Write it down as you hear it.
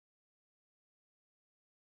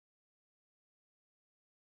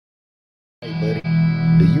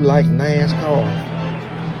you like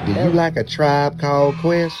NASCAR? Do you Hell, like a tribe called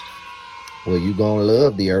Quest? Well, you gonna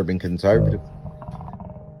love the Urban Conservative.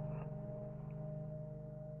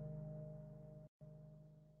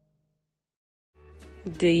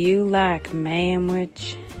 Do you like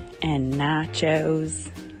manwich and nachos?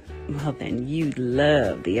 Well, then you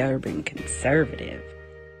love the Urban Conservative.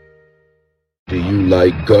 Do you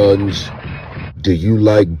like guns? Do you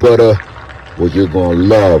like butter? Well, you're gonna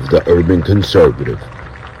love the Urban Conservative.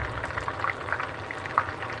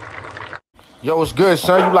 yo, what's good,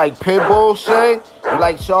 son? You like Pitbull, say? You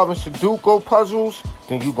like solving Sudoku puzzles?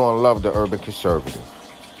 Then you gonna love the Urban Conservative.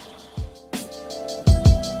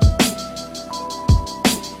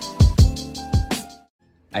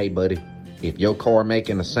 Hey, buddy, if your car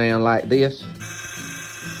making a sound like this,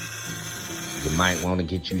 you might want to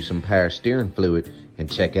get you some power steering fluid and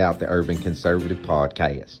check out the Urban Conservative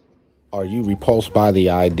podcast. Are you repulsed by the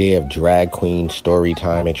idea of drag queen story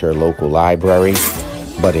time at your local library,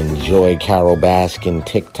 but enjoy Carol Baskin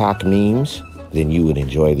TikTok memes? Then you would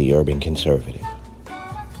enjoy the Urban Conservative.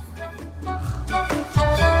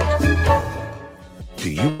 Do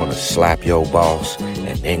you want to slap your boss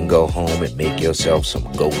and then go home and make yourself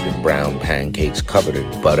some golden brown pancakes covered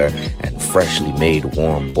in butter and freshly made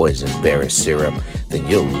warm boysenberry syrup? Then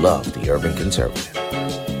you'll love the Urban Conservative.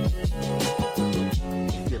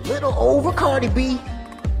 You're a little over Cardi B,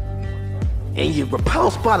 and you're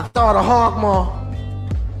repulsed by the thought of Hogmaw.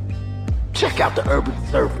 Check out the Urban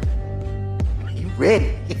Conservative. You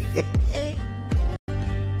ready?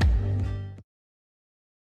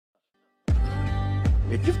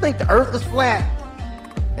 If you think the earth is flat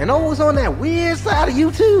and always on that weird side of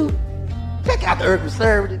YouTube, check out the Urban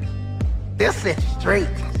Conservative. They'll set you straight.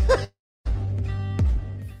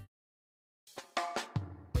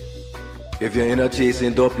 If you're in a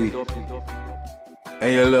chasing dopey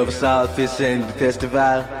and you love South Fishing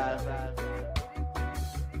Festival,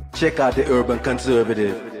 check out the Urban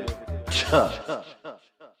Conservative.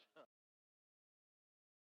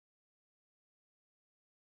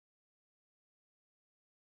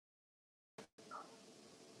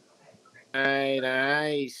 All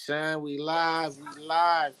right, son. We live.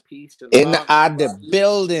 Peace and In love. the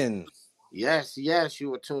building. Yes,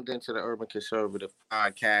 you were tuned into the Urban Conservative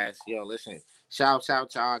podcast. Yo, listen, shouts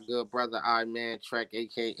out to our good brother, I Man Trek,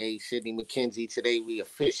 aka Sidney McKenzie. Today we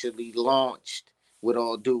officially launched with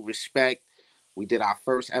all due respect. We did our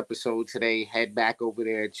first episode today. Head back over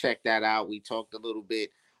there, check that out. We talked a little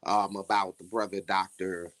bit about the brother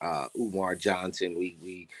Dr. Umar Johnson.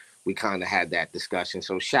 We kind of had that discussion.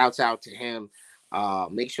 So shouts out to him.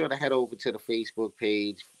 Make sure to head over to the Facebook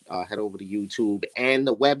page, head over to YouTube and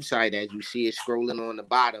the website as you see it scrolling on the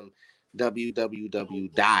bottom,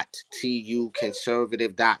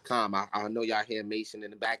 www.tuconservative.com. I know y'all hear Mason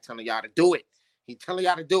in the back telling y'all to do it. He's telling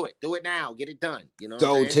y'all to do it. Do it now. Get it done. You know what I'm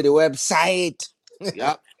Go saying? to the website.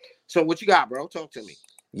 Yep. So what you got, bro? Talk to me.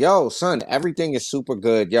 Yo, son, everything is super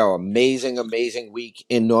good. Yo, amazing week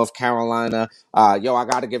in North Carolina. Yo, I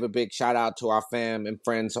got to give a big shout out to our fam and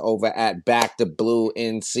friends over at Back to Blue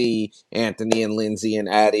NC, Anthony and Lindsay and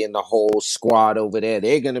Addie and the whole squad over there.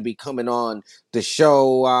 They're going to be coming on the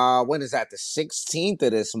show. When is that? The 16th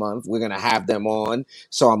of this month. We're going to have them on.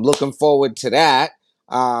 So I'm looking forward to that.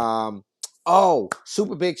 Oh,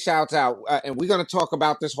 super big shout out. And we're going to talk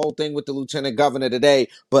about this whole thing with the lieutenant governor today.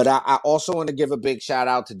 But I also want to give a big shout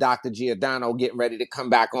out to Dr. Giordano getting ready to come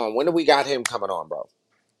back on. When do we got him coming on, bro?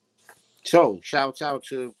 So, shouts out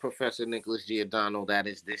to Professor Nicholas Giordano. That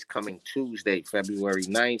is this coming Tuesday, February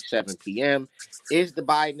 9th, 7 p.m. Is the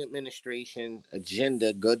Biden administration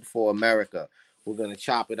agenda good for America? We're going to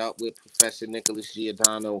chop it up with Professor Nicholas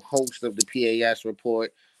Giordano, host of the PAS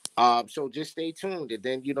report. So just stay tuned. And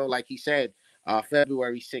then, like he said,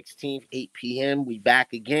 February 16th, 8 p.m., we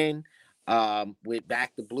back again with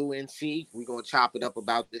Back to Blue NC. We're going to chop it up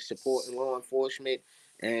about the support in law enforcement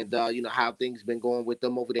and how things been going with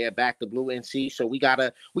them over there back to Blue NC. So we got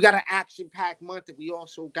an action-packed month, and we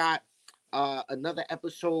also got another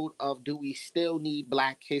episode of Do We Still Need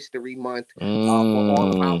Black History Month for all of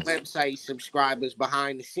our website subscribers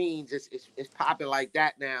behind the scenes. It's popping like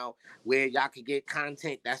that now, where y'all can get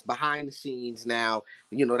content that's behind the scenes now.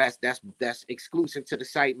 That's exclusive to the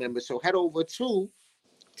site members. So head over to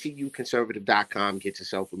tuconservative.com, get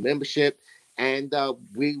yourself a membership, and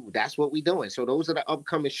that's what we're doing. So those are the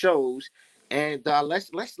upcoming shows, and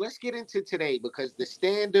let's get into today, because the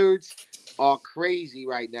standards are crazy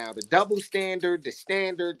right now. The double standard, the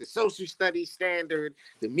social studies standard,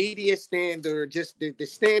 the media standard, just the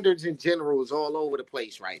standards in general is all over the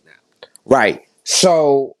place right now. Right.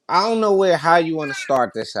 So I don't know how you want to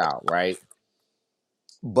start this out, right?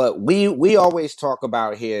 But we always talk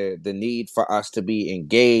about here the need for us to be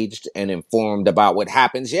engaged and informed about what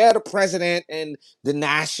happens. Yeah, the president and the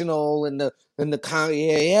national and the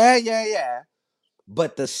yeah.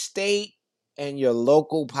 But the state and your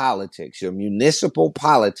local politics, your municipal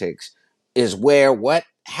politics, is where what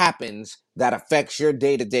happens that affects your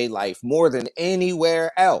day-to-day life more than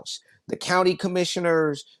anywhere else. The county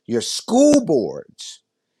commissioners, your school boards,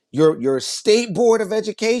 your state board of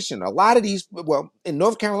education. A lot of these, well, in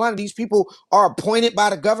North Carolina, these people are appointed by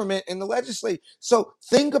the government and the legislature. So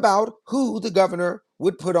think about who the governor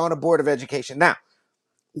would put on a board of education. Now,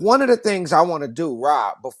 one of the things I want to do,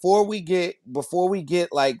 Rob, before we get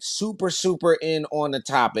like super in on the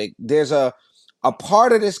topic, there's a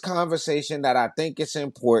part of this conversation that I think is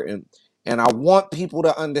important, and I want people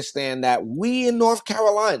to understand that we in North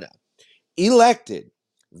Carolina elected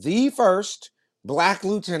the first black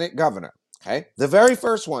lieutenant governor. Okay, the very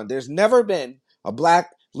first one. There's never been a black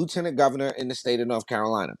lieutenant governor in the state of North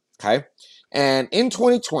Carolina. Okay, and in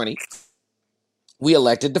 2020 we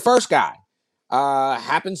elected the first guy.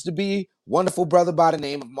 Happens to be wonderful brother by the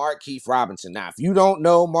name of Mark Keith Robinson. Now, if you don't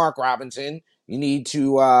know Mark Robinson, you need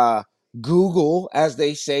to Google, as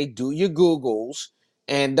they say, do your Googles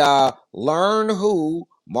and learn who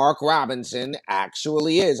Mark Robinson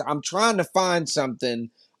actually is. I'm trying to find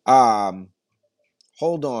something.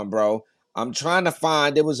 Hold on, bro. I'm trying to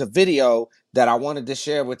find. There was a video that I wanted to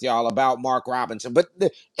share with y'all about Mark Robinson. But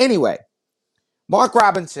anyway, Mark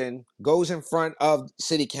Robinson goes in front of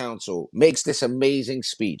city council, makes this amazing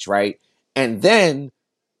speech, right? And then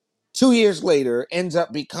 2 years later ends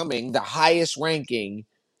up becoming the highest ranking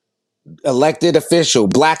elected official,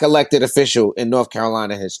 black elected official in North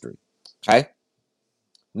Carolina history. Okay.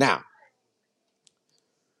 Now,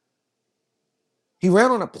 he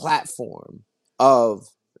ran on a platform of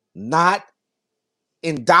not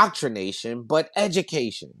indoctrination, but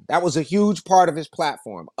education. That was a huge part of his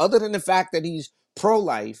platform. Other than the fact that he's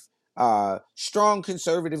pro-life, strong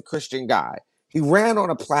conservative Christian guy, he ran on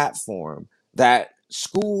a platform that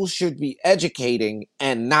schools should be educating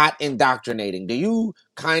and not indoctrinating. Do you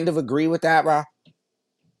kind of agree with that, Rob?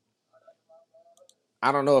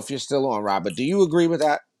 I don't know if you're still on, Rob, but do you agree with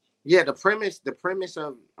that? Yeah, the premise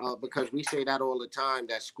of because we say that all the time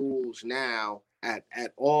that schools now at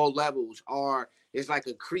all levels are is like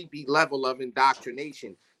a creepy level of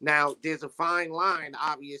indoctrination. Now, there's a fine line,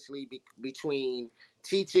 obviously, between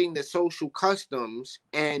teaching the social customs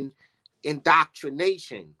and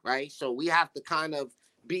indoctrination, right? So we have to kind of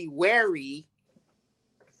be wary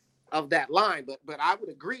of that line. But I would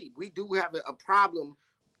agree, we do have a problem,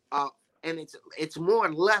 uh, and it's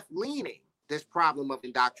more left leaning, this problem of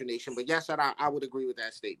indoctrination. But yes, I would agree with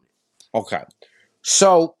that statement. Okay.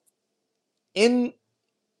 So in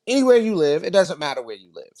anywhere you live, it doesn't matter where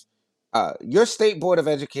you live. Your state board of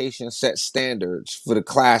education sets standards for the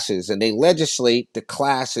classes, and they legislate the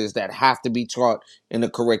classes that have to be taught in the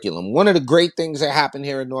curriculum. One of the great things that happened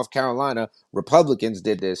here in North Carolina, Republicans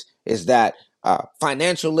did this, is that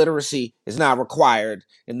financial literacy is not required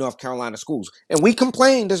in North Carolina schools. And we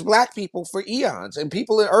complained as black people for eons, and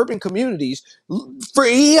people in urban communities for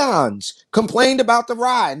eons complained about the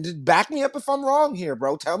ride. And back me up if I'm wrong here,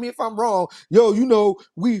 bro. Tell me if I'm wrong. Yo,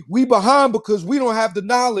 we behind because we don't have the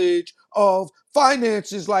knowledge of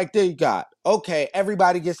finances like they got. Okay,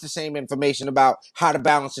 everybody gets the same information about how to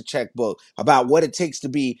balance a checkbook, about what it takes to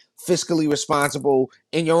be fiscally responsible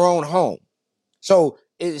in your own home. So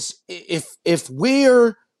if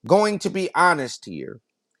we're going to be honest here,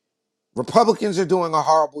 Republicans are doing a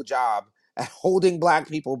horrible job at holding black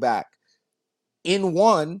people back. In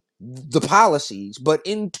one, the policies, but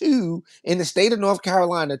in two, in the state of North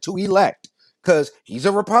Carolina to elect, because he's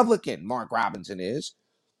a Republican, Mark Robinson is,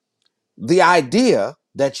 the idea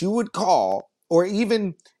that you would call or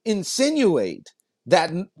even insinuate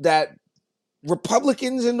that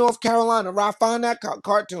Republicans in North Carolina, I found that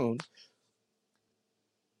cartoon,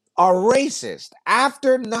 are racist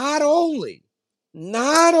after not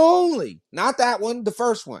that one, the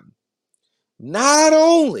first one, not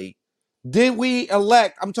only did we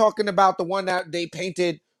elect, I'm talking about the one that they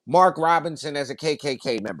painted Mark Robinson as a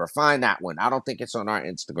KKK member. Find that one. I don't think it's on our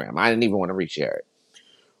Instagram. I didn't even want to reshare it.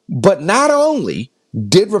 But not only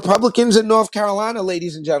did Republicans in North Carolina,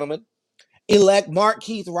 ladies and gentlemen, elect Mark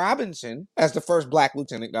Keith Robinson as the first black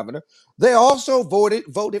lieutenant governor, they also voted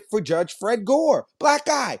for Judge Fred Gore, black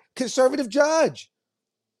guy, conservative judge.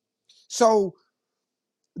 So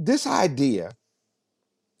this idea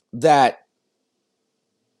that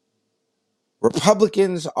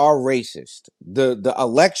Republicans are racist, the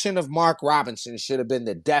election of Mark Robinson should have been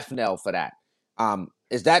the death knell for that.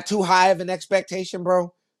 Is that too high of an expectation,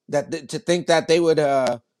 bro? to think that they would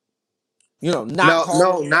not No, call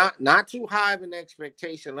no, them. not too high of an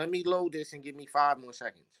expectation. Let me load this and give me 5 more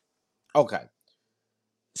seconds. Okay.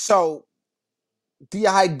 So the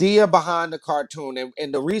idea behind the cartoon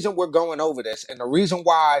and the reason we're going over this and the reason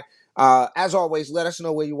why, as always, let us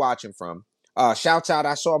know where you're watching from. Shouts out,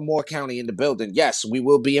 I saw Moore County in the building. Yes, we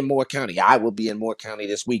will be in Moore County. I will be in Moore County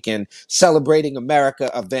this weekend celebrating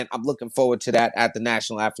America event. I'm looking forward to that at the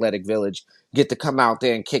National Athletic Village. Get to come out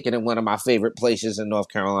there and kick it in one of my favorite places in North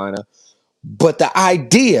Carolina. But the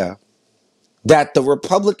idea that the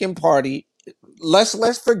Republican Party,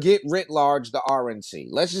 let's forget writ large the RNC.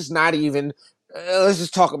 Let's just not even let's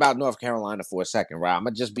just talk about North Carolina for a second, right? I'm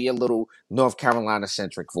gonna just be a little North Carolina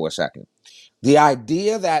centric for a second. The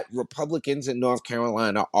idea that Republicans in North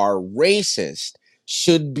Carolina are racist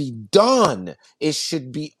should be done. It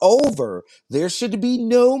should be over. There should be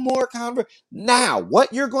no more conversation. Now,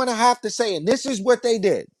 what you're going to have to say, and this is what they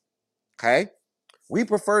did, okay? We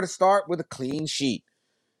prefer to start with a clean sheet.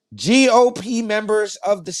 GOP members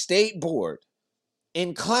of the state board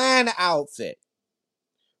in Klan outfit,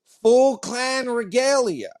 full Klan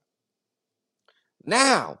regalia.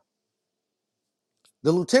 Now,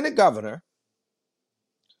 the lieutenant governor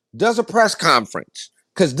does a press conference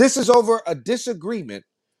because this is over a disagreement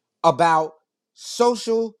about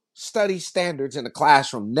social study standards in the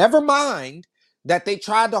classroom. Never mind that they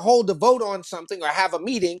tried to hold a vote on something or have a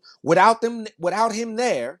meeting without him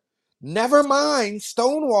there. Never mind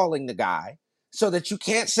stonewalling the guy so that you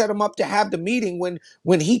can't set him up to have the meeting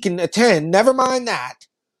when he can attend. Never mind that.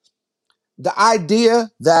 The idea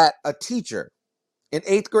that a teacher, an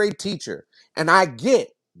 8th grade teacher, and I get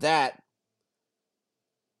that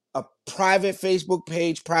a private Facebook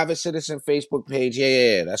page, private citizen Facebook page,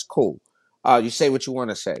 yeah, that's cool. You say what you want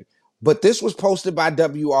to say. But this was posted by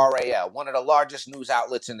WRAL, one of the largest news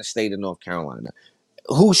outlets in the state of North Carolina,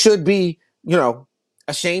 who should be,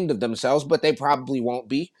 ashamed of themselves, but they probably won't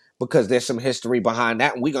be because there's some history behind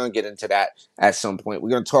that. And we're going to get into that at some point. We're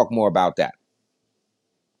going to talk more about that.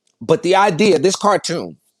 But the idea, this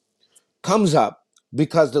cartoon comes up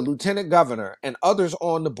because the lieutenant governor and others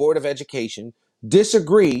on the Board of Education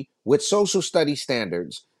disagree with social study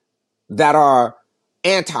standards that are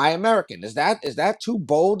anti-American. Is that too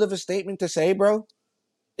bold of a statement to say, bro?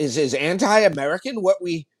 Is anti-American what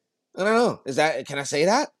we? I don't know. Can I say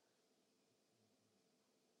that?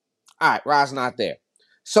 All right, Rod's not there.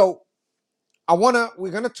 So we're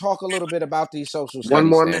gonna talk a little bit about these social One study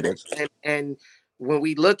more minute, standards. and when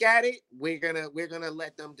we look at it, we're gonna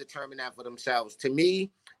let them determine that for themselves. To me,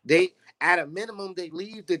 they at a minimum they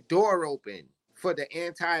leave the door open for the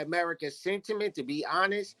anti-America sentiment. To be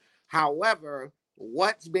honest, however,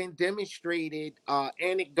 what's been demonstrated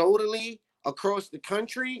anecdotally across the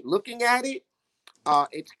country, looking at it,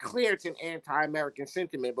 it's clear it's an anti-American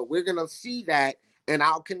sentiment. But we're gonna see that, and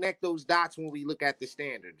I'll connect those dots when we look at the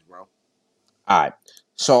standards, bro. All right.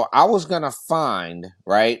 So I was gonna find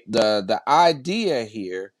right the idea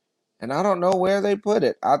here, and I don't know where they put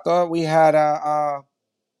it. I thought we had a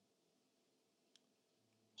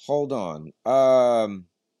hold on.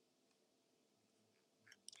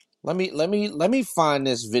 Let me find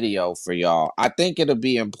this video for y'all. I think it'll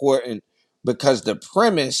be important because the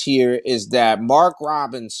premise here is that Mark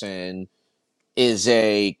Robinson is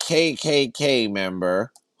a KKK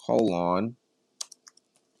member. Hold on.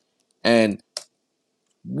 And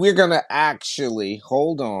we're going to actually,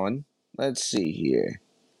 hold on. Let's see here.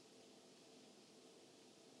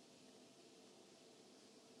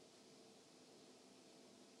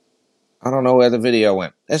 I don't know where the video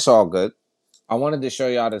went. It's all good. I wanted to show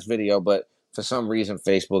y'all this video, but for some reason,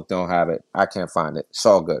 Facebook don't have it. I can't find it. It's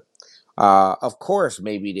all good. Of course,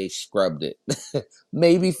 maybe they scrubbed it.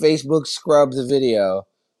 Maybe Facebook scrubbed the video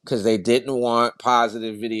because they didn't want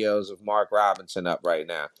positive videos of Mark Robinson up right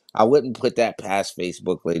now. I wouldn't put that past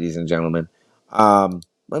Facebook, ladies and gentlemen.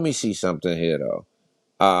 Let me see something here, though.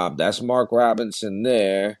 That's Mark Robinson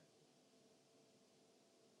there.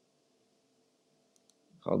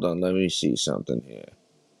 Hold on, let me see something here.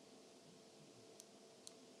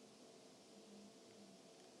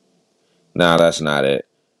 No, that's not it.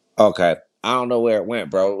 Okay. I don't know where it went,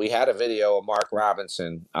 bro. We had a video of Mark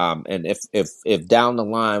Robinson. And if down the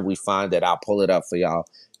line we find it, I'll pull it up for y'all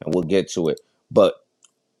and we'll get to it. But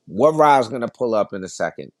what Rob's gonna pull up in a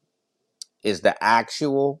second is the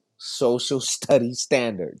actual social study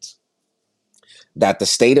standards that the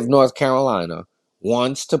state of North Carolina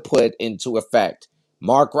wants to put into effect.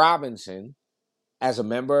 Mark Robinson, as a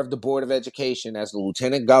member of the Board of Education, as the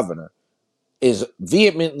lieutenant governor, is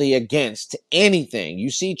vehemently against anything.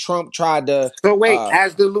 You see, Trump tried to So wait,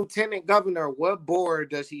 as the lieutenant governor, what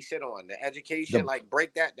board does he sit on? The education? the Like,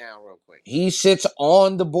 break that down real quick. he sits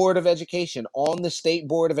on the board of education, on the state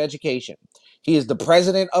board of education. He is the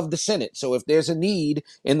president of the Senate. So if there's a need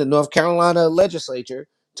in the North Carolina legislature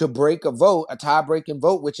to break a vote, a tie-breaking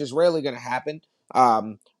vote, which is rarely going to happen,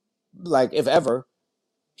 like if ever,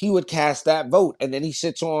 he would cast that vote. And then he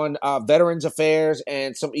sits on Veterans Affairs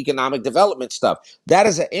and some economic development stuff. That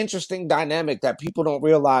is an interesting dynamic that people don't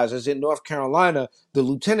realize is in North Carolina, the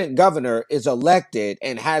lieutenant governor is elected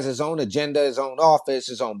and has his own agenda, his own office,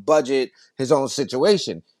 his own budget, his own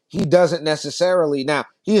situation. He doesn't necessarily, now,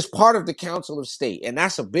 he is part of the Council of State, and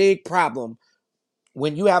that's a big problem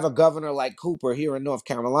when you have a governor like Cooper here in North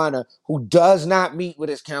Carolina who does not meet with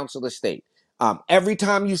his council of state. Every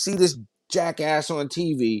time you see this jackass on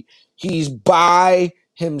TV, he's by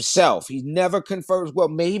himself. He never confers. Well,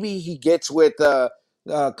 maybe he gets with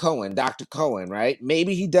Cohen, Dr. Cohen, right?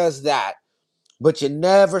 Maybe he does that, but you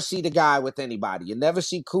never see the guy with anybody. You never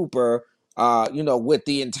see Cooper, with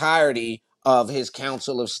the entirety of his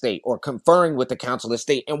council of state or conferring with the council of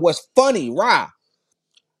state. And what's funny,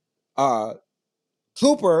 uh,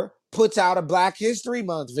 Cooper puts out a Black History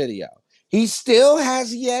Month video. He still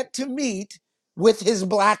has yet to meet with his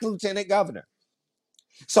black lieutenant governor.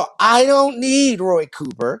 So I don't need Roy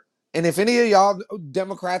Cooper. And if any of y'all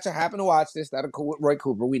Democrats are happen to watch this that are cool with Roy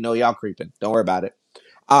Cooper, we know y'all creeping. Don't worry about it.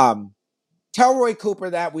 Tell Roy Cooper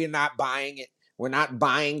that we're not buying it. We're not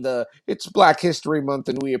buying it's Black History Month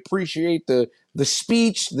and we appreciate the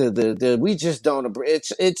speech. The we just don't,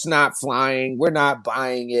 it's not flying. We're not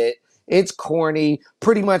buying it. It's corny.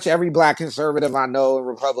 Pretty much every black conservative I know and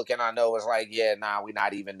Republican I know is like, yeah, nah, we're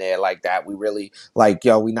not even there like that. We really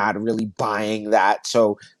we're not really buying that.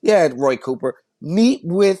 So yeah, Roy Cooper, meet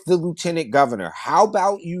with the lieutenant governor. How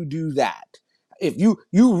about you do that? If you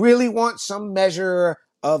really want some measure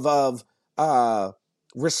of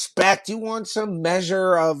respect, you want some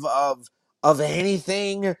measure of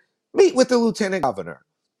anything, meet with the lieutenant governor.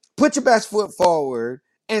 Put your best foot forward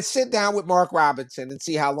and sit down with Mark Robinson and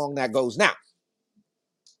see how long that goes. Now,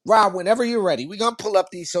 Rob, whenever you're ready, we're gonna pull up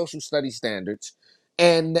these social studies standards,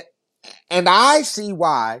 and I see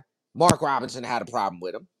why Mark Robinson had a problem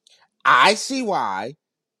with them. I see why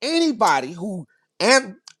anybody who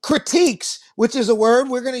and critiques, which is a word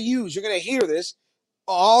we're gonna use, you're gonna hear this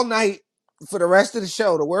all night for the rest of the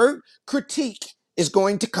show. The word critique is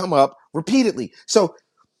going to come up repeatedly. So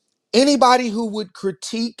anybody who would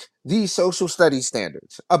critique these social studies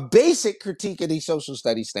standards, a basic critique of these social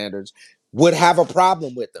studies standards, would have a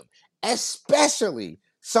problem with them, especially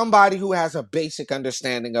somebody who has a basic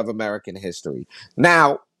understanding of American history.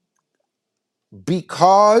 Now,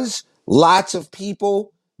 because lots of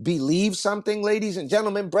people believe something, ladies and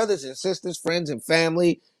gentlemen, brothers and sisters, friends and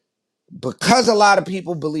family, because a lot of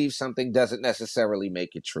people believe something doesn't necessarily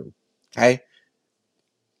make it true. Okay?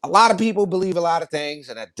 A lot of people believe a lot of things,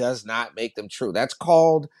 and that does not make them true. That's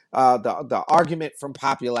called the argument from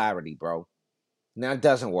popularity, bro. Now, it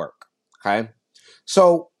doesn't work. Okay?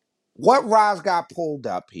 So, what Roz got pulled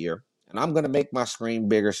up here, and I'm going to make my screen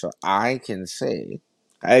bigger so I can see,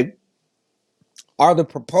 okay, are the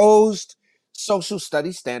proposed social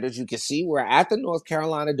studies standards. You can see we're at the North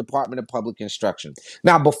Carolina Department of Public Instruction.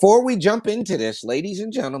 Now, before we jump into this, ladies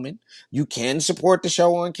and gentlemen, you can support the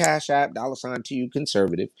show on Cash App, $TU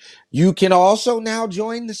Conservative. You can also now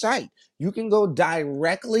join the site. You can go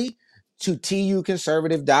directly to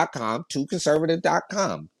tuconservative.com,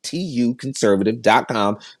 tuconservative.com,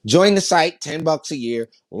 tuconservative.com. Join the site, $10 a year.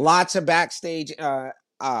 Lots of backstage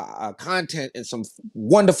content and some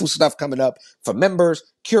wonderful stuff coming up for members,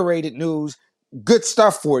 curated news, good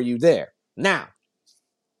stuff for you there. Now,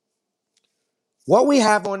 what we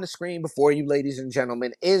have on the screen before you, ladies and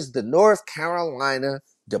gentlemen, is the North Carolina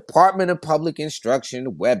Department of Public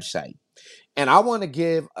Instruction website. And I want to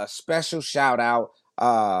give a special shout out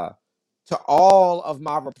to all of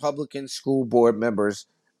my Republican school board members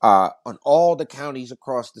on all the counties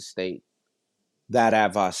across the state that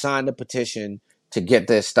have signed a petition to get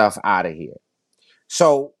this stuff out of here.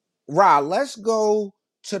 So, Ra, let's go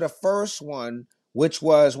to the first one, which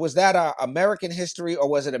was that American history or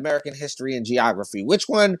was it American history and geography? Which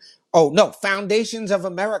one? Oh, no, Foundations of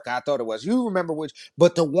America, I thought it was. You remember which,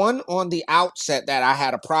 but the one on the outset that I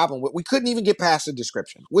had a problem with, we couldn't even get past the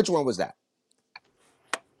description. Which one was that?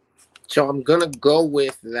 So I'm going to go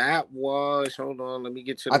with that was, hold on, let me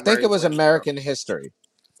get to the I think right it was one. American history.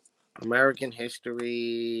 American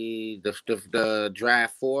history, the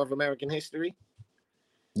draft 4 of American history.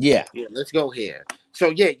 Yeah. Let's go here. So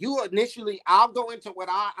yeah, you initially, I'll go into what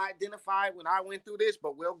I identified when I went through this,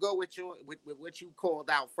 but we'll go with you with what you called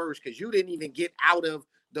out first, because you didn't even get out of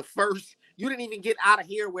the first. You didn't even get out of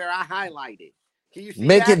here where I highlighted. Can you see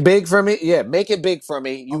Make that? it big for me. Yeah, make it big for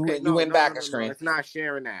me. Okay, You no, went no, no, back a no, no. screen. It's not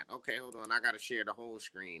sharing that. Okay, hold on. I gotta share the whole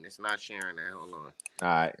screen. It's not sharing that. Hold on. All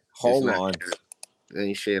right, It's hold not. on. Let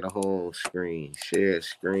me share the whole screen. Share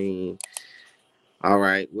screen. All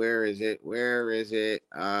right, where is it? Where is it?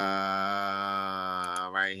 Right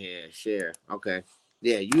here. Share. Okay.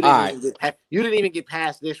 Yeah, All right, you didn't even get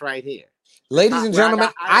past this right here. The ladies top and where I gentlemen,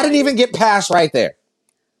 got I didn't highlighted. even get past right there.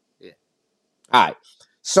 Yeah. All right.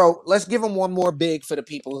 So let's give them one more big for the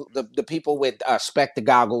people, the people with spectacle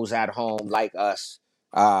goggles at home like us.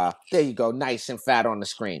 There you go, nice and fat on the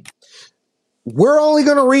screen. We're only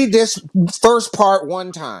gonna read this first part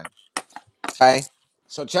one time. Okay.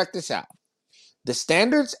 So check this out. The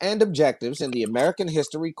standards and objectives in the American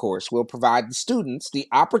history course will provide the students the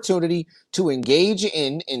opportunity to engage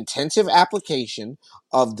in intensive application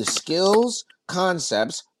of the skills,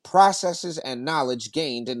 concepts, processes, and knowledge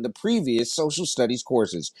gained in the previous social studies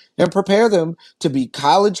courses and prepare them to be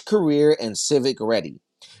college, career, and civic ready.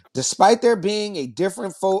 Despite there being a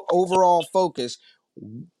different overall focus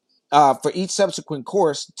for each subsequent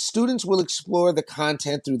course, students will explore the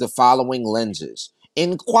content through the following lenses: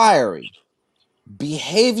 inquiry,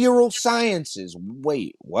 behavioral sciences.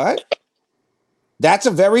 Wait, what? That's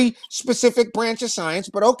a very specific branch of science,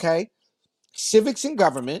 but okay. Civics and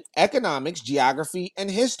government, economics, geography,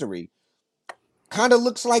 and history. Kind of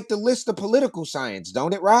looks like the list of political science,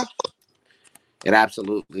 don't it, Ra? It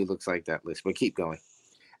absolutely looks like that list, but keep going.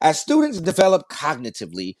 As students develop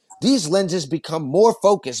cognitively, these lenses become more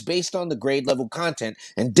focused based on the grade level content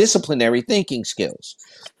and disciplinary thinking skills.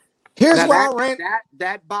 Here's Now where I ran.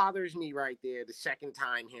 that bothers me right there. The second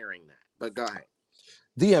time hearing that, but go ahead.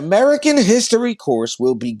 The American history course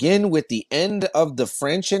will begin with the end of the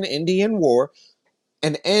French and Indian War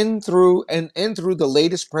and end through the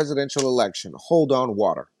latest presidential election. Hold on,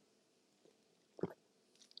 water.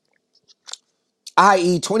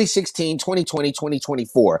 I.e. 2016, 2020,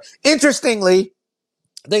 2024. Interestingly,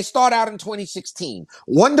 they start out in 2016.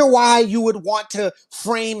 Wonder why you would want to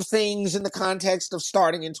frame things in the context of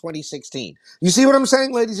starting in 2016. You see what I'm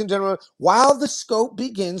saying, ladies and gentlemen? While the scope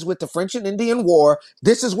begins with the French and Indian War,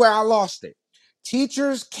 this is where I lost it.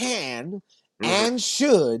 Teachers can and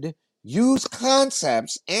should use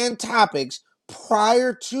concepts and topics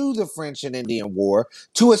prior to the French and Indian War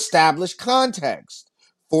to establish context.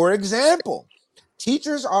 For example,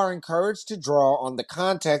 teachers are encouraged to draw on the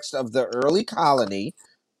context of the early colony,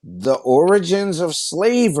 the origins of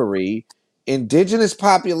slavery, indigenous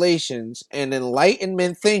populations, and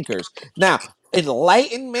Enlightenment thinkers. Now,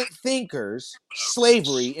 Enlightenment thinkers,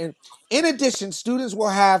 slavery, and in addition, students will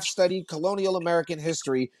have studied colonial American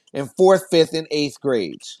history in 4th, 5th, and 8th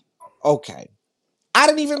grades. Okay. I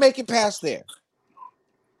didn't even make it past there.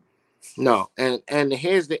 No, and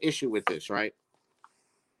here's the issue with this, right?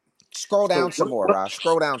 Scroll down So some more, Ross.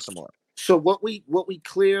 Scroll down some more. So what we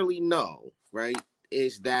clearly know, right,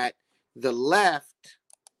 is that the left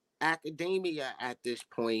academia at this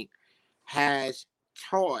point has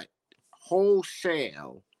taught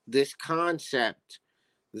wholesale this concept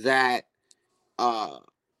that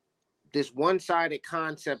this one-sided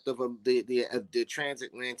concept of the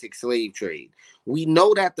transatlantic slave trade. We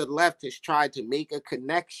know that the left has tried to make a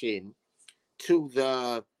connection to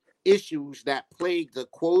the issues that plague the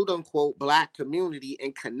quote-unquote black community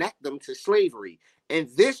and connect them to slavery. And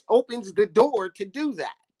this opens the door to do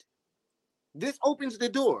that. This opens the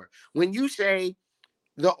door. When you say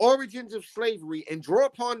the origins of slavery and draw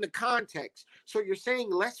upon the context, so you're saying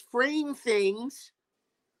let's frame things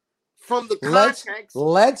from the context.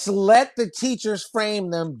 Let's let the teachers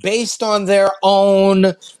frame them based on their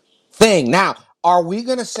own thing. Now, are we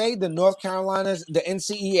going to say the North Carolinas, the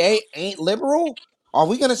NCEA ain't liberal? Are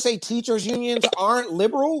we going to say teachers unions aren't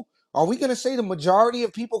liberal? Are we going to say the majority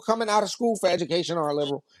of people coming out of school for education are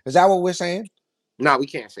liberal? Is that what we're saying? No, we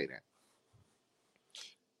can't say that.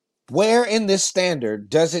 Where in this standard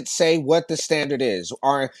does it say what the standard is?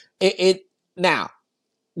 Or it now,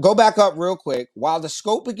 go back up real quick. While the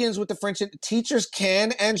scope begins with the French, teachers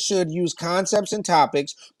can and should use concepts and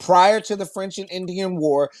topics prior to the French and Indian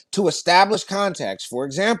War to establish context. For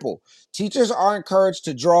example, teachers are encouraged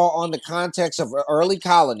to draw on the context of early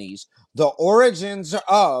colonies, the origins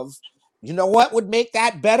of, you know what would make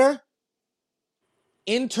that better?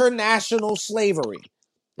 International slavery.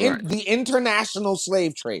 Right. The international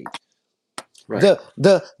slave trade. Right.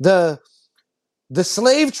 The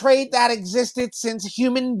slave trade that existed since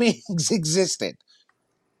human beings existed.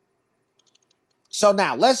 So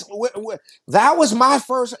now that was my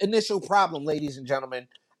first initial problem, ladies and gentlemen.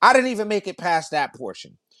 I didn't even make it past that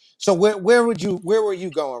portion. So where were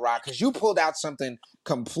you going, Rock? Because you pulled out something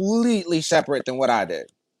completely separate than what I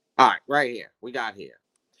did. All right, right here. We got here.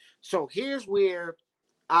 So here's where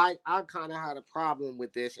I kind of had a problem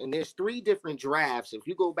with this. And there's 3 different drafts. If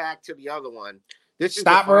you go back to the other one, this is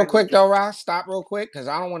the Stop real final quick draft. though, Rock. Stop real quick, because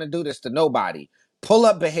I don't want to do this to nobody. Pull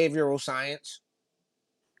up behavioral science.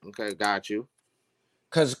 Okay, got you.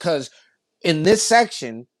 Because in this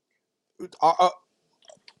section,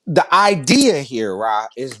 the idea here, Ra,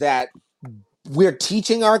 is that we're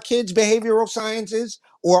teaching our kids behavioral sciences,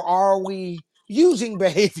 or are we using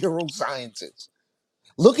behavioral sciences?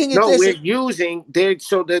 Looking at No, this, we're using there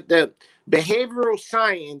so that the behavioral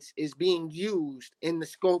science is being used in the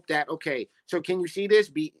scope that so can you see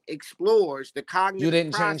this? Explores the you cognitive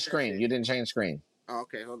didn't change screen. processes. You didn't change screen. Oh,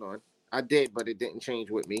 okay, hold on. I did, but it didn't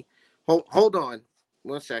change with me. Hold on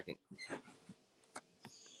 1 second.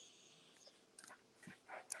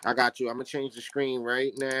 I got you. I'm gonna change the screen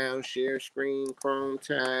right now. Share screen, Chrome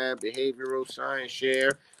tab, behavioral science,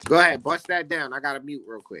 share. Go ahead, bust that down. I gotta mute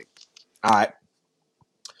real quick. All right.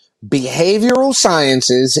 Behavioral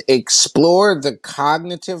sciences explore the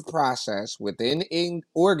cognitive process within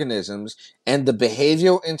organisms and the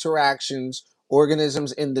behavioral interactions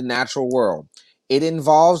organisms in the natural world. It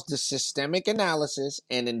involves the systemic analysis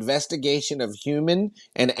and investigation of human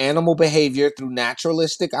and animal behavior through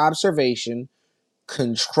naturalistic observation,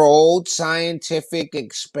 controlled scientific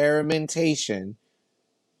experimentation,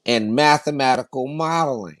 and mathematical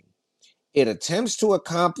modeling. It attempts to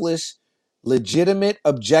accomplish legitimate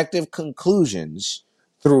objective conclusions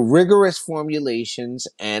through rigorous formulations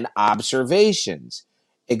and observations.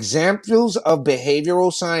 Examples of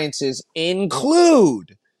behavioral sciences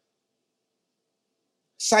include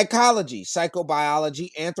psychology, psychobiology,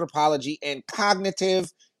 anthropology, and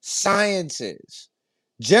cognitive sciences.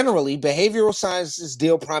 Generally, behavioral sciences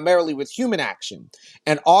deal primarily with human action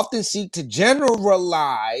and often seek to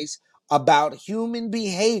generalize about human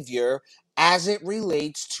behavior as it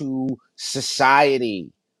relates to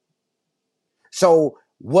society. So,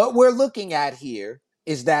 what we're looking at here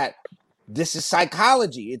is that this is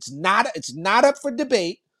psychology. It's not up for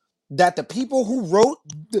debate that the people who wrote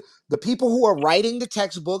the people who are writing the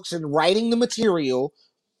textbooks and writing the material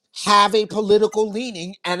have a political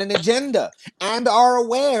leaning and an agenda and are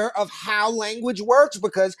aware of how language works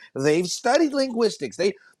because they've studied linguistics.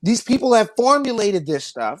 These people have formulated this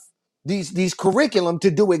stuff, these curriculum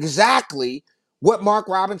to do exactly what Mark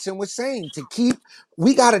Robinson was saying, to keep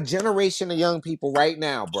we got a generation of young people right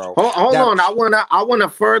now, bro. Hold That on. I wanna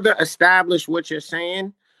further establish what you're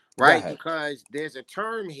saying, Go right? ahead. Because there's a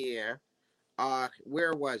term here.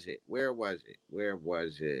 Where was it? Where was it? Where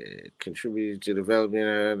was it? Contributed to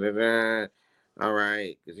development. All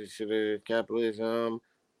right, because it should have capitalism.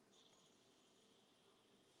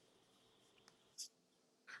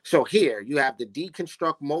 So here you have to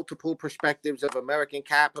deconstruct multiple perspectives of American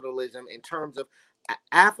capitalism in terms of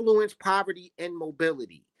affluence, poverty, and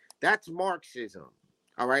mobility. That's Marxism.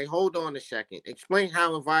 All right, hold on a second. Explain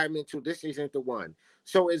how environmental. This isn't the one.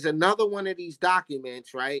 So is another one of these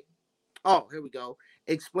documents, right? Oh, here we go.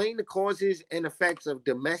 Explain the causes and effects of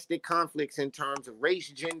domestic conflicts in terms of race,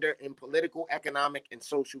 gender, and political, economic, and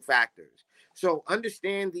social factors. So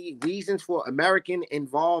understand the reasons for American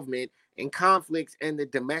involvement in conflicts and the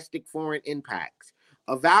domestic foreign impacts.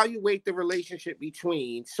 Evaluate the relationship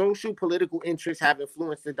between social political interests have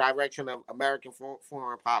influenced the direction of American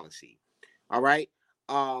foreign policy. All right.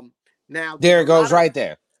 Um, Now there's There a it goes lot of right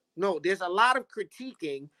there. no, there's a lot of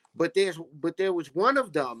critiquing, but there was one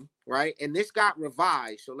of them, right? And this got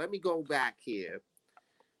revised. So let me go back here.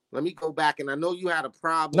 Let me go back, and I know you had a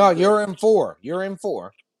No, problem with. you're in 4. You're in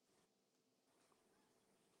 4.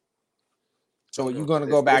 So Hold you're on, going to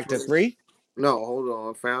go which back one to is? 3? No, hold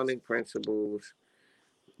on. Founding principles.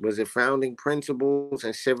 Was it founding principles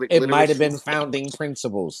and civic It might have literacy? been founding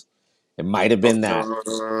principles. It might have been Hold that.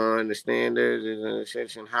 on. The standards is in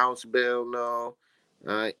section House bill. No.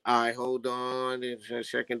 I hold on. It's a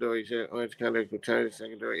secondary. It's kind of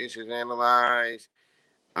secondary issues analyzed.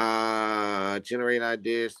 Generate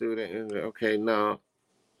ideas through the. Okay, no.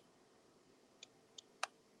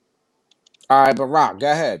 All right, but Rock,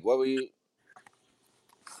 go ahead. What were you?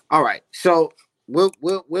 All right, so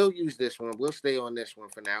we'll use this one. We'll stay on this one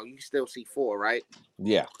for now. You still see 4, right?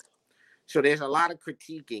 Yeah. So there's a lot of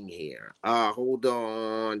critiquing here. Hold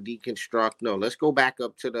on, deconstruct. No, let's go back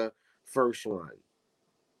up to the first one.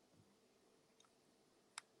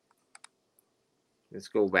 Let's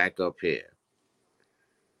go back up here.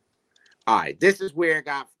 All right, this is where it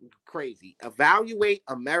got crazy. Evaluate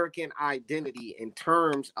American identity in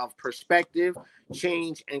terms of perspective,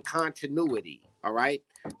 change, and continuity. All right.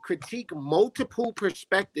 Critique multiple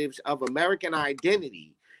perspectives of American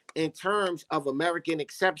identity in terms of American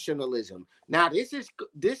exceptionalism. Now,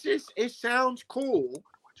 it sounds cool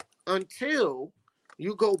until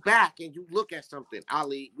you go back and you look at something,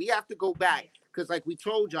 Ali. We have to go back because, like we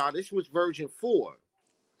told y'all, this was version 4.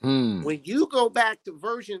 When you go back to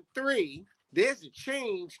version 3, there's a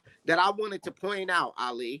change that I wanted to point out,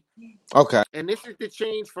 Ali. Okay. And this is the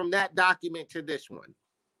change from that document to this one.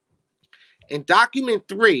 In document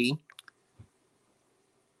 3,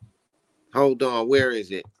 hold on, where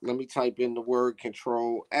is it? Let me type in the word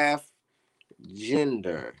Control F,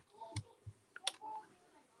 gender.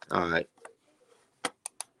 All right.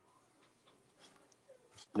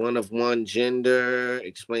 One of one, gender.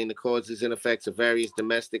 Explain the causes and effects of various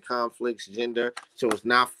domestic conflicts, gender. So it's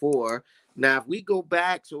not 4. Now, if we go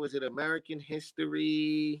back, so is it American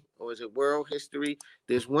history or is it world history?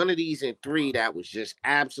 There's one of these in 3 that was just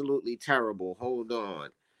absolutely terrible. Hold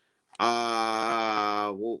on.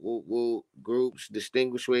 Groups,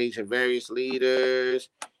 distinguished ways and various leaders.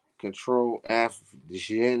 Control F,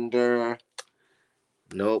 gender.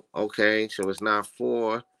 Nope. Okay, so it's not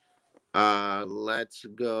 4. Let's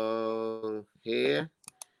go here.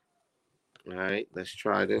 All right, let's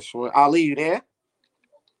try this one. Ali, you there?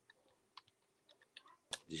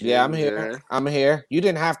 Yeah, I'm here. I'm here. You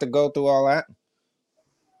didn't have to go through all that.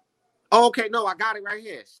 Okay, no, I got it right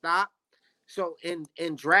here. Stop. So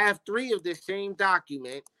in draft 3 of this same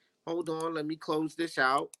document, hold on, let me close this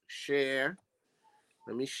out. Share.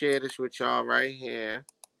 Let me share this with y'all right here.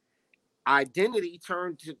 Identity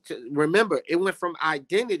turned to remember, it went from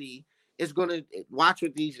identity. It's gonna watch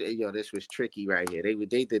with these. Yo, this was tricky right here. They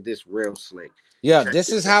did this real slick. Yeah, this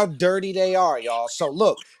is how dirty they are, y'all. So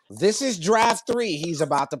look, this is draft 3 he's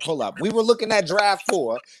about to pull up. We were looking at draft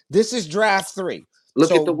 4. This is draft 3.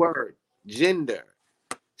 Look at the word gender.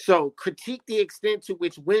 So critique the extent to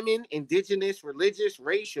which women, indigenous, religious,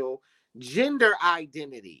 racial, gender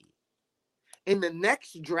identity. In the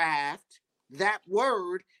next draft, that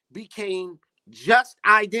word became just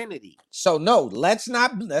identity. So no, let's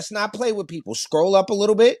not play with people. Scroll up a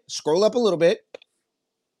little bit. Scroll up a little bit.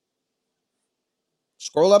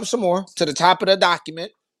 Scroll up some more to the top of the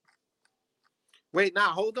document. Wait, now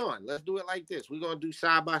hold on. Let's do it like this. We're gonna do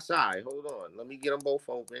side by side. Hold on. Let me get them both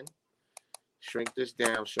open. Shrink this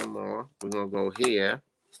down some more. We're gonna go here.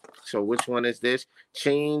 So which one is this?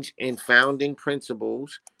 Change in founding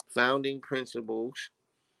principles. Founding principles.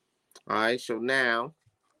 All right. So now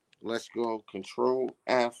let's go Control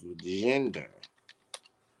F, gender.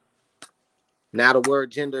 Now the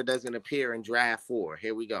word gender doesn't appear in draft 4.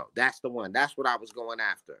 Here we go. That's the one. That's what I was going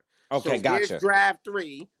after. Okay, so gotcha. Here's draft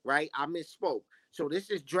 3, right? I misspoke. So this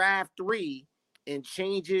is draft 3 and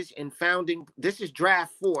changes in founding. This is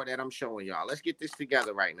draft 4 that I'm showing y'all. Let's get this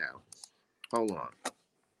together right now. Hold on.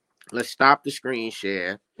 Let's stop the screen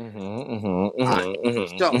share. So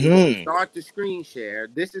start the screen share.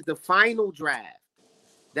 This is the final draft.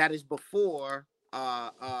 That is before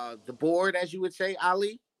the board, as you would say,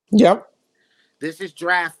 Ali. Yep. This is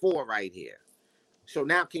draft 4 right here. So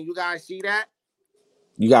now, can you guys see that?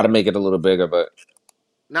 You got to make it a little bigger, but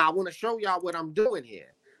now I want to show y'all what I'm doing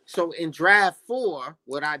here. So in draft 4,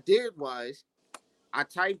 what I did was I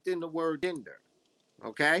typed in the word gender.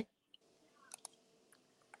 Okay.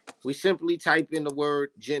 We simply type in the word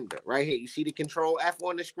gender right here. You see the Control F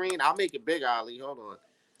on the screen? I'll make it big, Ali. Hold on.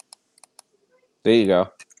 There you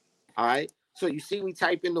go. All right. So you see we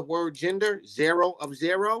type in the word gender, 0 of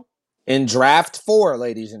 0. In draft 4,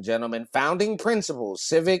 ladies and gentlemen, founding principles,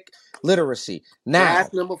 civic literacy. Now,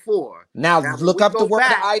 draft number 4. Now look up the word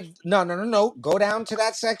No. Go down to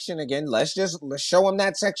that section again. Let's show them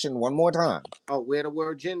that section one more time. Oh, where the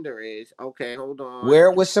word gender is. Okay, hold on. Where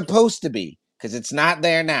it was supposed to be, because it's not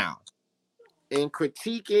there now. In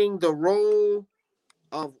critiquing the role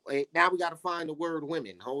of now we got to find the word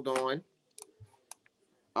women. Hold on.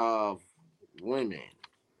 Of women.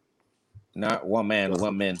 Not woman.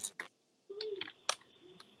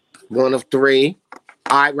 One of 3.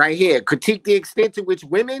 All right, right here. Critique the extent to which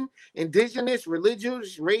women, indigenous,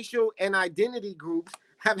 religious, racial, and identity groups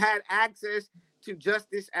have had access to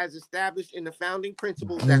justice as established in the founding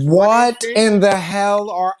principles. That's what in the hell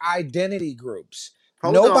are identity groups?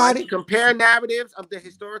 Nobody compare narratives of the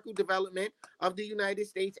historical development of the United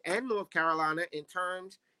States and North Carolina in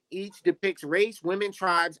terms each depicts race, women,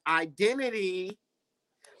 tribes, identity.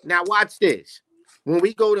 Now watch this. When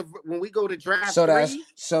we go to draft 3,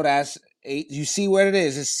 so that's 8. You see what it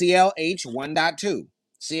is? It's CLH 1.2.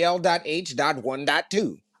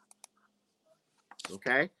 CL.H.1.2.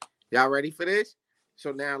 Okay. Y'all ready for this?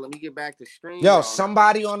 So now let me get back to stream. Yo, Y'all.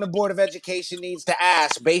 somebody on the Board of Education needs to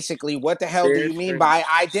ask, basically, what the hell do Share you mean screen. by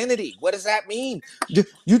identity? What does that mean?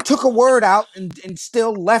 You took a word out and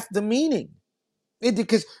still left the meaning.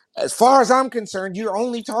 Because as far as I'm concerned, you're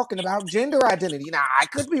only talking about gender identity. Now, I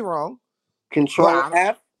could be wrong. Control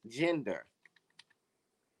F, gender.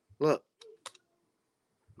 Look.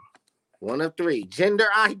 1 of 3. Gender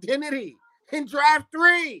identity in draft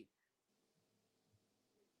 3.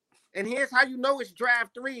 And here's how you know it's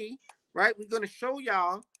draft 3, right? We're going to show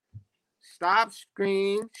y'all. Stop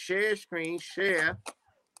screen, share,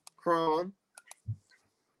 Chrome.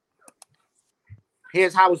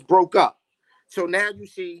 Here's how it's broke up. So now you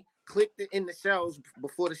see, click in the cells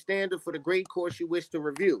before the standard for the grade course you wish to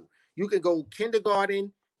review. You can go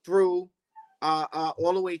kindergarten through,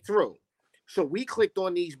 all the way through. So we clicked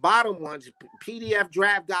on these bottom ones, PDF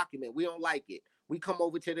draft document. We don't like it. We come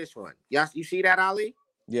over to this one. Yes, you see that, Ali?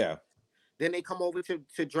 Yeah. Then they come over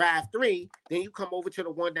to draft 3. Then you come over to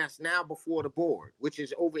the one that's now before the board, which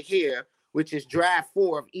is over here, which is draft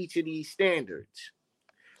 4 of each of these standards.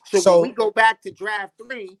 So when we go back to draft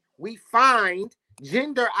 3, we find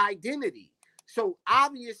gender identity. So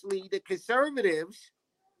obviously the conservatives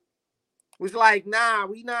was like, nah,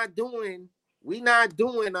 we're not doing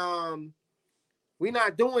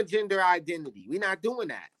gender identity. We're not doing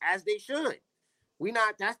that, as they should.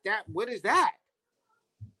 What is that?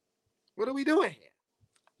 What are we doing here?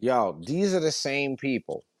 Yo, these are the same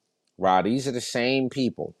people, Rod. These are the same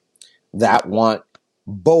people that want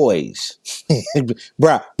boys.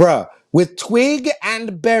 bruh, with twig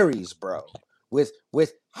and berries, bro. With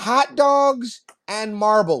hot dogs and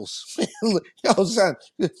marbles. Yo, son,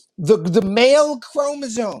 the male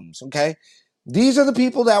chromosomes, okay? These are the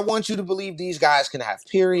people that want you to believe these guys can have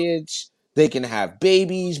periods, they can have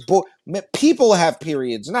babies. People have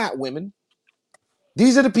periods, not women.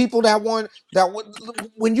 These are the people that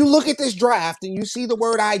when you look at this draft and you see the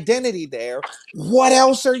word identity there, what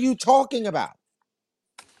else are you talking about?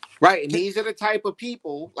 Right, and these are the type of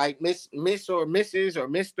people like Miss or Mrs. or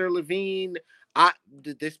Mr. Levine.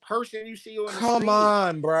 This person you see on the Come screen.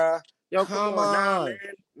 on, bruh. Yo, come on. Nah, on. man.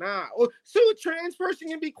 Nah. Oh, so a trans person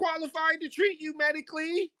can be qualified to treat you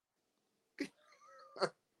medically?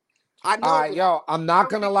 I know. Yo, I'm not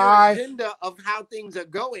gonna lie. Your agenda of how things are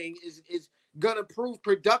going is gonna prove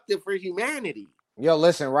productive for humanity. Yo,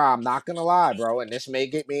 listen, Rob, I'm not gonna lie, bro, and this may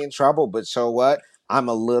get me in trouble, but so what? I'm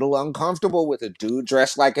a little uncomfortable with a dude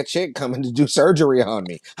dressed like a chick coming to do surgery on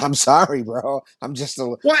me. I'm sorry, bro. I'm just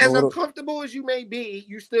a as little uncomfortable as you may be,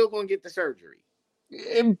 you still gonna get the surgery.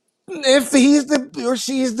 If he's or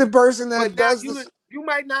she's the person that does this. You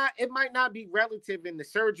might not, it might not be relative in the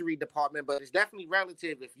surgery department, but it's definitely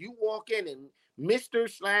relative if you walk in and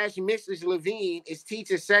Mr./Mrs. Levine is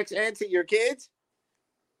teaching sex ed to your kids.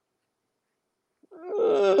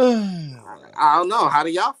 I don't know. How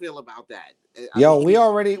do y'all feel about that? We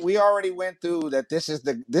already went through that. This is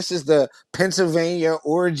the Pennsylvania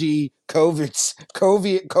orgy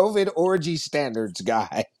COVID orgy standards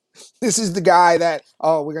guy. This is the guy that,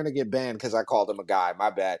 we're going to get banned because I called him a guy. My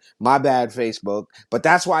bad, Facebook. But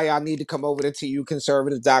that's why y'all need to come over to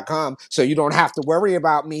tuconservative.com so you don't have to worry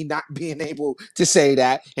about me not being able to say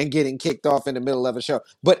that and getting kicked off in the middle of a show.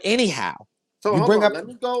 But anyhow, so let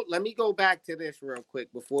me go back to this real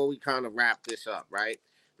quick before we kind of wrap this up, right?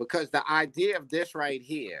 Because the idea of this right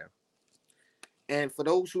here, and for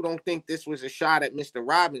those who don't think this was a shot at Mr.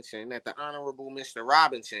 Robinson, at the Honorable Mr.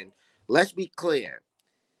 Robinson, let's be clear.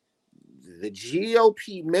 The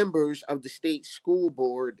GOP members of the state school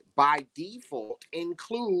board by default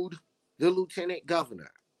include the lieutenant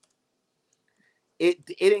governor. It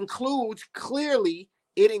includes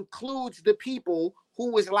the people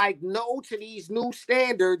who was like no to these new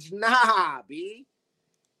standards. Nah, B.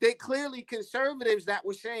 They're clearly conservatives that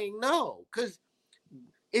were saying no, because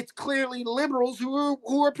it's clearly liberals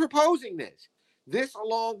who are proposing this. This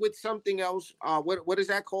along with something else. What is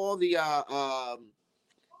that called?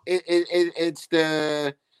 It's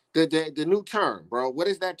the new term, bro. What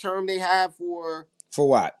is that term they have for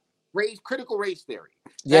what? Critical race theory.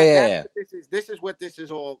 Yeah. This is what this is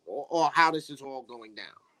all, or how this is all going down,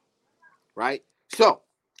 right? So,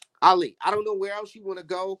 Ali, I don't know where else you want to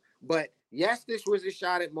go, but yes, this was a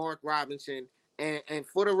shot at Mark Robinson, and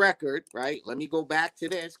for the record, right? Let me go back to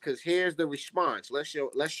this because here's the response. Let's show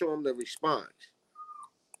him the response.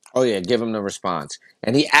 Oh yeah, give him the response.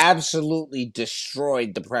 And he absolutely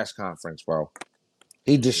destroyed the press conference, bro.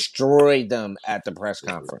 He destroyed them at the press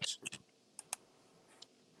conference.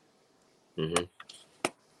 Mm-hmm.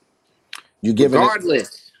 You give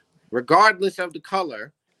regardless of the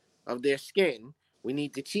color of their skin, We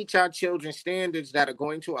need to teach our children standards that are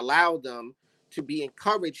going to allow them to be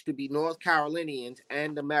encouraged to be North Carolinians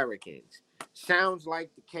and Americans. Sounds like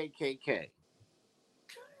the KKK.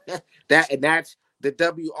 That's the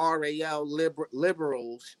WRAL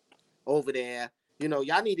liberals over there. You know,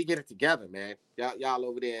 y'all need to get it together, man. Y'all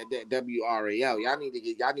over there at WRAL. Y'all need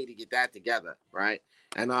to get that together, right?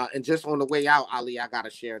 And just on the way out, Ali, I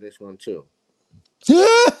gotta share this one too.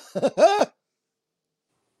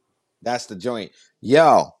 That's the joint.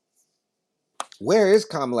 Yo, where is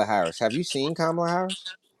Kamala Harris? Have you seen Kamala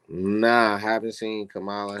Harris? Nah, I haven't seen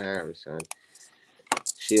Kamala Harris, son.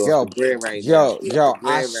 She off the Yo, grid right now. yo, She off the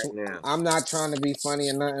yo, grid right now. I'm not trying to be funny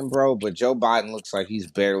or nothing, bro, but Joe Biden looks like he's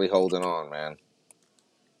barely holding on, man.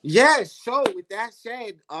 Yes. So with that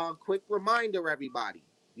said, quick reminder, everybody,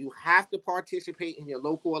 you have to participate in your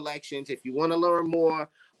local elections. If you want to learn more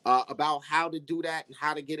about how to do that and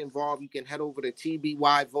how to get involved, you can head over to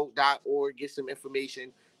tbyvote.org, get some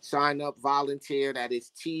information, sign up, volunteer. That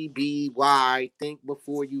is TBY, think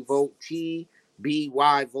before you vote,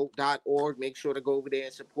 tbyvote.org. Make sure to go over there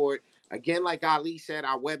and support. Again, like Ali said,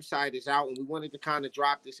 our website is out, and we wanted to kind of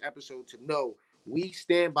drop this episode to know we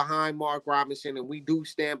stand behind Mark Robinson, and we do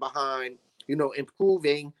stand behind,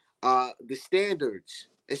 improving the standards,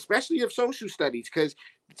 especially of social studies, because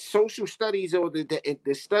social studies or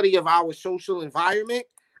the study of our social environment,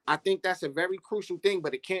 I think that's a very crucial thing,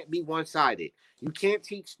 but it can't be one-sided. You can't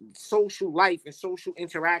teach social life and social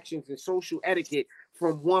interactions and social etiquette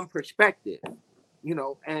from one perspective,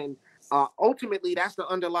 and ultimately that's the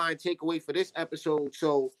underlying takeaway for this episode.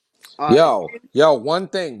 So Yo, one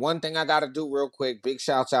thing I gotta do real quick. Big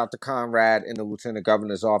shouts out to Conrad in the Lieutenant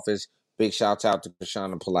Governor's office. Big shouts out to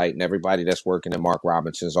Krishana Polite and everybody that's working in Mark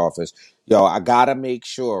Robinson's office. Yo, I gotta make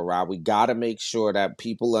sure, Rob. We gotta make sure that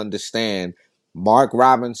people understand Mark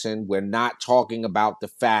Robinson. We're not talking about the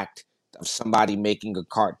fact of somebody making a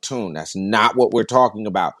cartoon. That's not what we're talking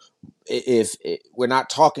about. If we're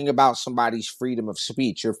not talking about somebody's freedom of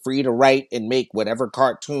speech, you're free to write and make whatever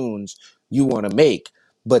cartoons you want to make.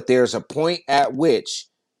 But there's a point at which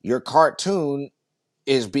your cartoon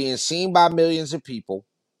is being seen by millions of people.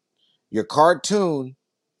 Your cartoon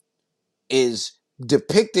is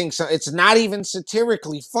depicting something. It's not even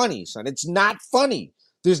satirically funny, son. It's not funny.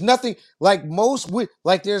 There's nothing like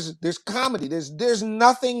there's comedy. There's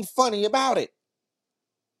nothing funny about it.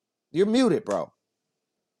 You're muted, bro.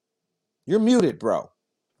 You're muted, bro.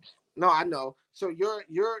 No, I know. So you're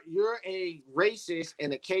a racist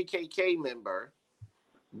and a KKK member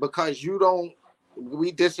because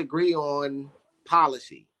we disagree on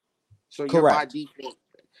policy. So you're by Correct. default.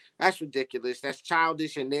 That's ridiculous. That's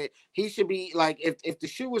childish. And he should be like, if the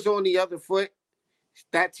shoe was on the other foot,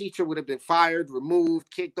 that teacher would have been fired, removed,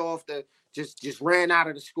 kicked off just ran out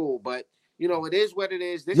of the school. But it is what it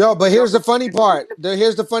is. But here's the funny part.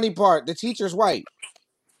 Here's the funny part. The teacher's white.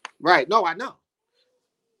 Right. No, I know.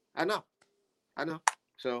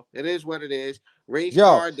 So it is what it is. Race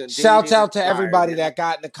card. Shouts out to everybody that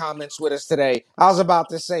got in the comments with us today. I was about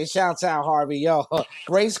to say, shouts out, Harvey. Yo,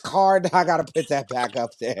 race card. I got to put that back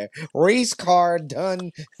up there. Race card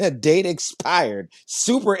done. Date expired.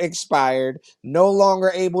 Super expired. No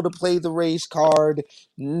longer able to play the race card.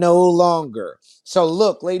 No longer. So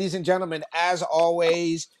look, ladies and gentlemen, as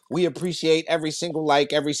always, we appreciate every single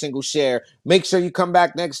like, every single share. Make sure you come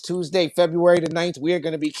back next Tuesday, February the 9th. We are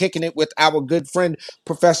going to be kicking it with our good friend,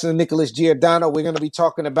 Professor Nicholas Giordano. We're going to be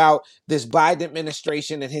talking about this Biden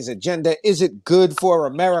administration and his agenda. Is it good for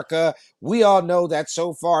America? We all know that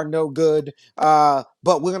so far, no good.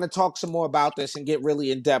 But we're going to talk some more about this and get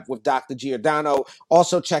really in depth with Dr. Giordano.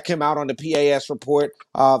 Also, check him out on the PAS Report.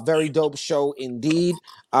 Very dope show indeed.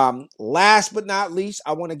 Last but not least,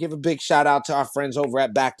 I want to give a big shout out to our friends over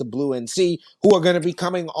at Back to Blue NC who are going to be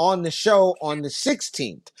coming on the show on the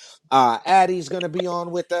 16th. Addie's going to be on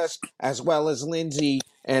with us, as well as Lindsay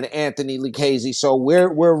and Anthony Lucchese. So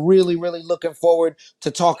we're really, really looking forward to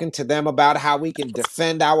talking to them about how we can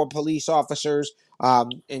defend our police officers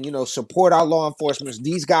and support our law enforcement.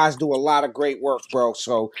 These guys do a lot of great work, bro.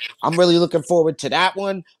 So I'm really looking forward to that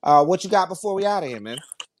one. What you got before we out of here, man?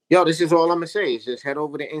 Yo, this is all I'm gonna say is just head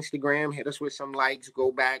over to Instagram, hit us with some likes,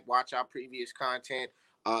 go back, watch our previous content.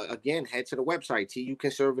 Again, head to the website,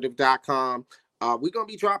 tuconservative.com. We're gonna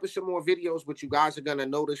be dropping some more videos, but you guys are gonna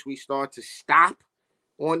notice we start to stop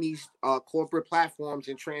on these corporate platforms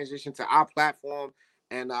and transition to our platform.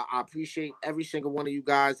 And I appreciate every single one of you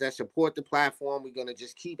guys that support the platform. We're gonna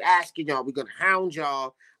just keep asking y'all. We're gonna hound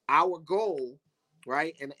y'all. Our goal,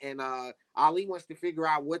 right? And Ali wants to figure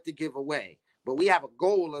out what to give away. But we have a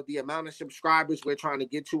goal of the amount of subscribers we're trying to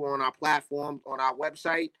get to on our platform, on our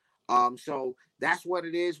website. So that's what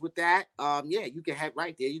it is with that. Yeah, you can have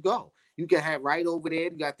right there. You go. You can have right over there.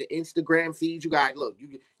 You got the Instagram feed. You got look.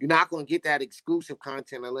 You're not gonna get that exclusive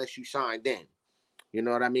content unless you signed in. You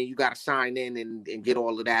know what I mean? You got to sign in and get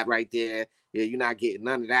all of that right there. Yeah, you're not getting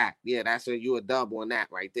none of that. Yeah, you a dub on that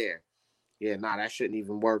right there. Yeah, nah, that shouldn't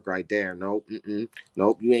even work right there. Nope,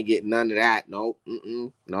 nope, you ain't getting none of that. Nope,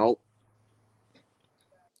 nope.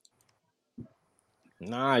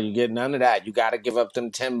 Nah, you get none of that. You got to give up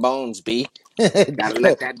them 10 bones, B. Gotta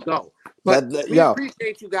let that go. But we Yo,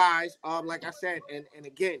 appreciate you guys. Like I said, and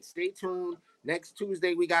again, stay tuned. Next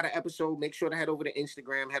Tuesday we got an episode. Make sure to head over to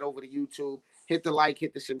Instagram, head over to YouTube, hit the like,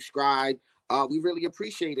 hit the subscribe. We really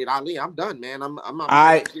appreciate it. Ali, I'm done, man. I'm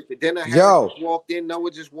going to get the dinner. Harris just walked in.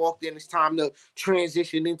 Noah just walked in. It's time to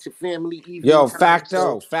transition into family evening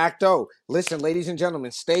time. Facto. Listen, ladies and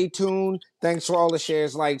gentlemen, stay tuned. Thanks for all the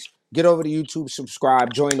shares, likes. Get over to YouTube,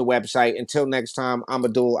 subscribe, join the website. Until next time, I'm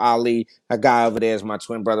Abdul Ali. A guy over there is my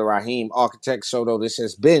twin brother, Raheem. Architect Soto. This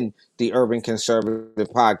has been the Urban Conservative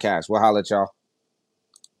Podcast. We'll holler at y'all.